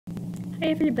Hi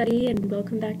everybody, and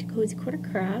welcome back to Cozy Corner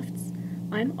Crafts.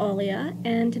 I'm Alia,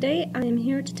 and today I am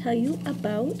here to tell you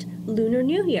about Lunar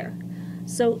New Year.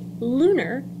 So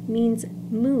lunar means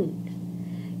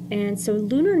moon, and so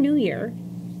Lunar New Year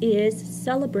is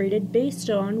celebrated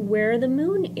based on where the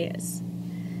moon is.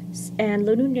 And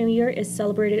Lunar New Year is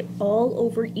celebrated all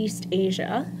over East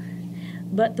Asia,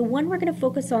 but the one we're going to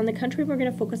focus on, the country we're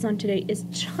going to focus on today is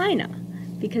China.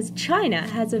 Because China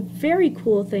has a very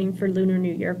cool thing for Lunar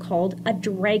New Year called a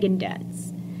dragon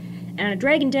dance. And a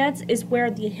dragon dance is where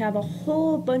they have a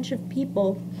whole bunch of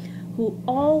people who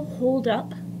all hold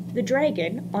up the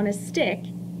dragon on a stick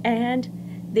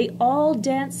and they all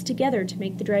dance together to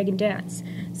make the dragon dance.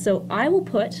 So I will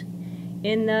put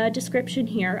in the description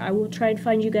here, I will try and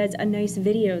find you guys a nice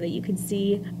video that you can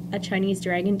see a Chinese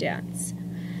dragon dance.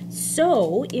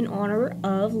 So, in honor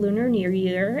of Lunar New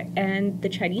Year and the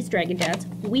Chinese dragon dance,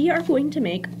 we are going to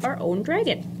make our own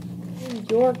dragon.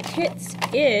 Your kits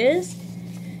is,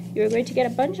 you're going to get a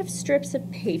bunch of strips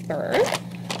of paper.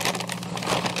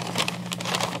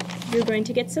 You're going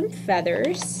to get some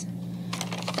feathers.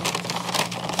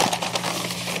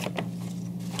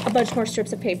 A bunch more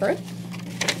strips of paper.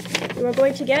 You are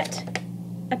going to get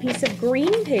a piece of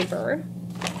green paper.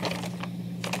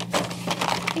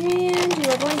 And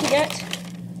you are going to get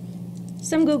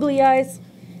some googly eyes.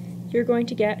 You're going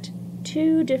to get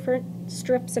two different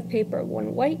strips of paper,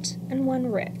 one white and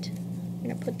one red. I'm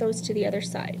going to put those to the other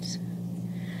side.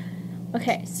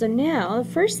 Okay, so now the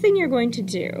first thing you're going to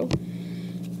do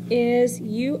is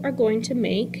you are going to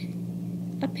make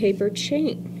a paper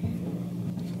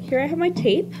chain. Here I have my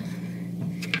tape.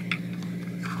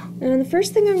 And the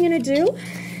first thing I'm going to do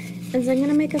is I'm going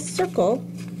to make a circle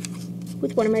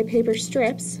with one of my paper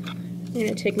strips. I'm going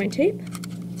to take my tape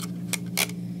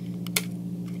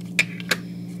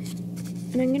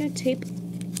and I'm going to tape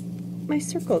my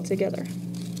circle together.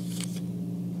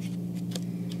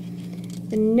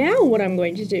 And now what I'm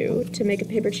going to do to make a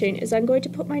paper chain is I'm going to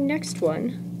put my next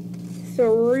one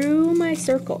through my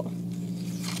circle.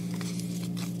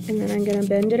 And then I'm going to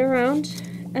bend it around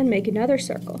and make another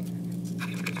circle.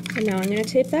 And now I'm going to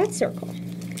tape that circle.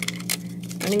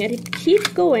 I'm going to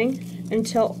keep going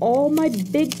until all my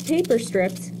big paper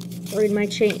strips are in my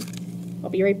chain. I'll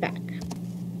be right back.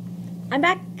 I'm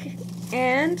back,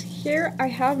 and here I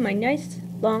have my nice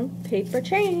long paper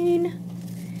chain.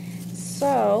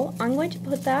 So I'm going to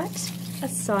put that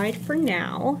aside for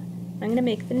now. I'm going to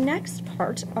make the next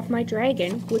part of my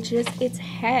dragon, which is its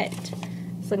head.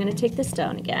 So I'm going to take this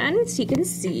down again so you can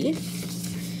see.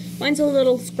 Mine's a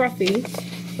little scruffy,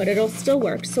 but it'll still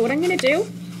work. So what I'm going to do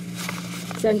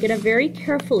is I'm going to very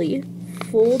carefully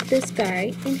fold this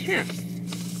guy in half.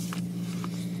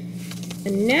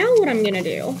 And now what I'm going to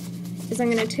do is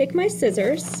I'm going to take my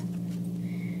scissors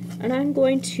and I'm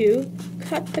going to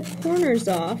cut the corners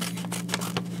off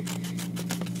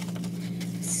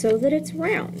so that it's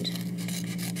round.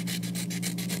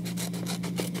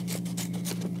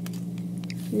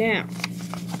 Now,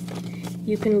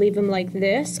 you can leave them like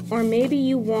this, or maybe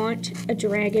you want a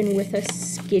dragon with a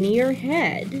skinnier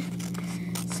head.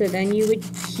 So then you would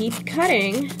keep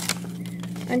cutting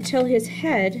until his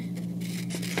head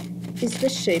is the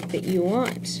shape that you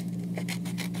want.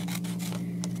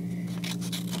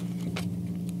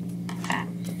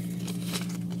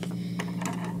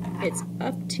 It's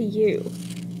up to you.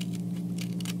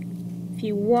 If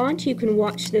you want, you can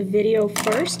watch the video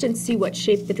first and see what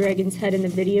shape the dragon's head in the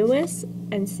video is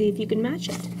and see if you can match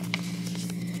it.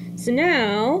 So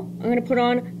now I'm going to put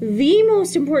on the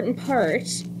most important part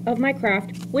of my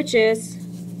craft, which is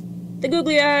the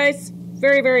googly eyes.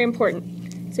 Very, very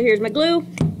important. So here's my glue.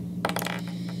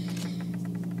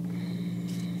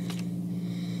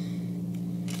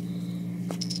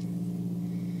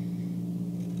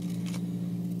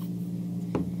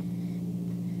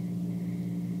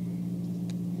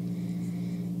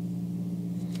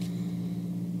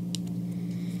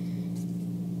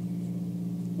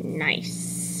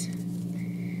 Nice.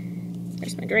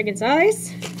 There's my dragon's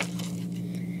eyes.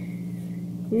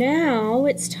 Now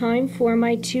it's time for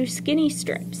my two skinny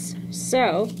strips.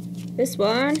 So this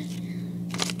one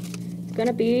is going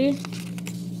to be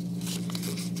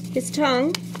his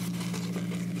tongue,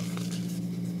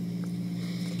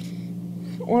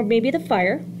 or maybe the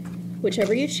fire,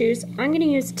 whichever you choose. I'm going to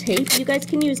use tape. You guys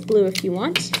can use glue if you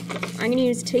want. I'm going to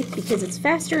use tape because it's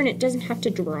faster and it doesn't have to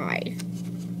dry.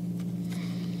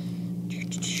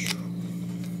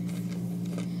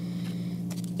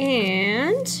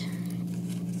 And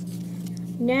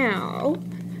now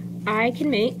I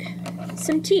can make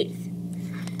some teeth.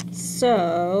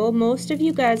 So most of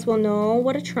you guys will know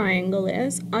what a triangle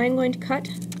is. I'm going to cut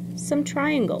some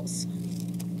triangles.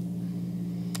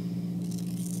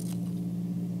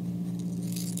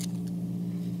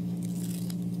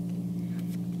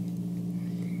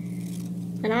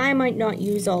 And I might not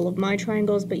use all of my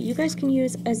triangles, but you guys can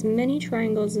use as many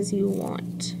triangles as you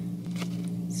want.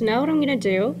 So now what I'm going to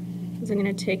do is I'm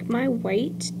going to take my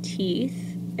white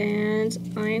teeth and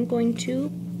I am going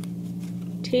to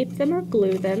tape them or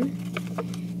glue them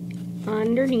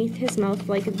underneath his mouth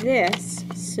like this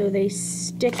so they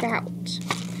stick out.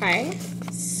 Okay,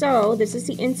 so this is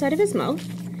the inside of his mouth,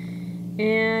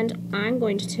 and I'm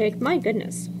going to take, my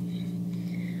goodness,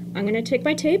 I'm going to take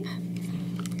my tape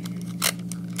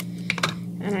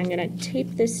and I'm going to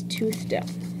tape this tooth down.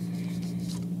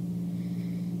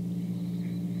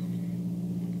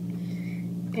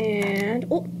 And,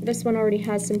 oh, this one already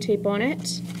has some tape on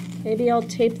it. Maybe I'll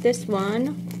tape this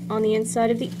one on the inside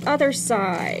of the other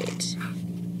side.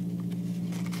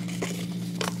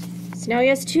 So now he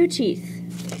has 2 teeth.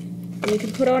 And you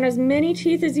can put on as many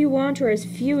teeth as you want or as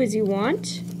few as you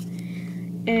want.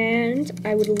 And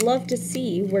I would love to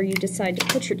see where you decide to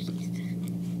put your teeth.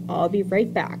 I'll be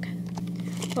right back.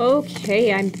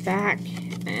 Okay, I'm back.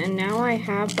 And now I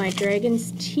have my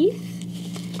dragon's teeth.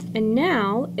 And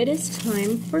now it is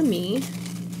time for me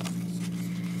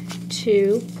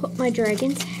to put my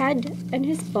dragon's head and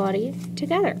his body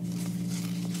together.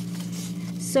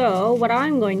 So what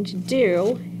I'm going to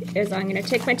do is I'm going to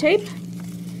take my tape,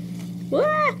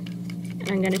 and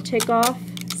I'm going to take off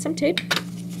some tape,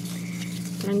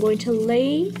 and I'm going to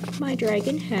lay my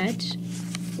dragon head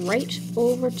right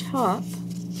over top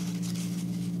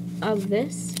of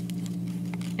this,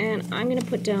 and I'm going to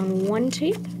put down 1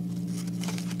 tape,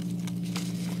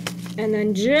 and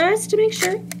then just to make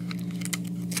sure,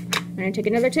 I'm going to take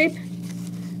another tape,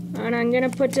 and I'm going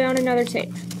to put down another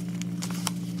tape.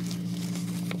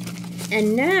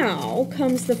 And now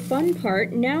comes the fun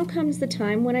part. Now comes the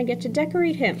time when I get to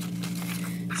decorate him.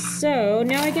 So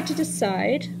now I get to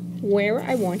decide where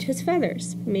I want his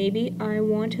feathers. Maybe I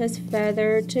want his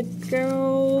feather to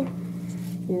go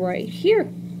right here.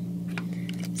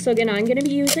 So again, I'm going to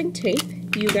be using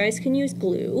tape. You guys can use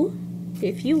glue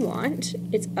if you want.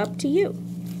 It's up to you.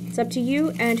 It's up to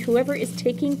you and whoever is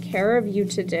taking care of you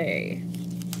today.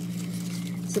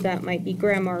 So that might be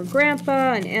grandma or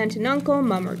grandpa, an aunt and uncle,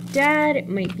 mom or dad. It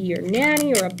might be your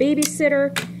nanny or a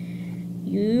babysitter.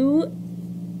 You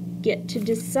get to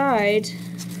decide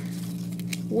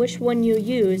which one you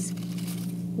use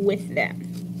with them.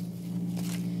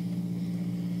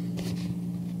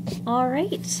 All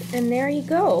right, and there you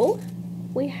go.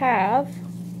 We have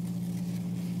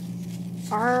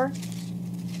our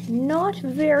not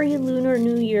very Lunar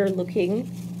New Year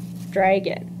looking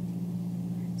dragon.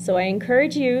 So I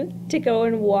encourage you to go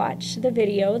and watch the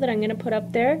video that I'm going to put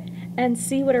up there and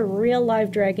see what a real live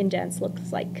dragon dance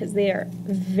looks like, because they are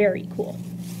very cool.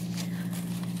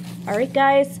 Alright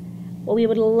guys, well, we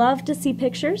would love to see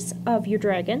pictures of your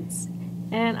dragons,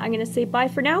 and I'm going to say bye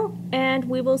for now, and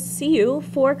we will see you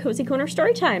for Cozy Corner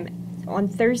Storytime on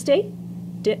Thursday,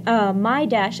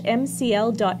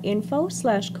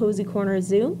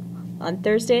 my-mcl.info/cozycornerzoom on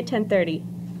Thursday at 10:30.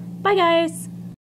 Bye guys!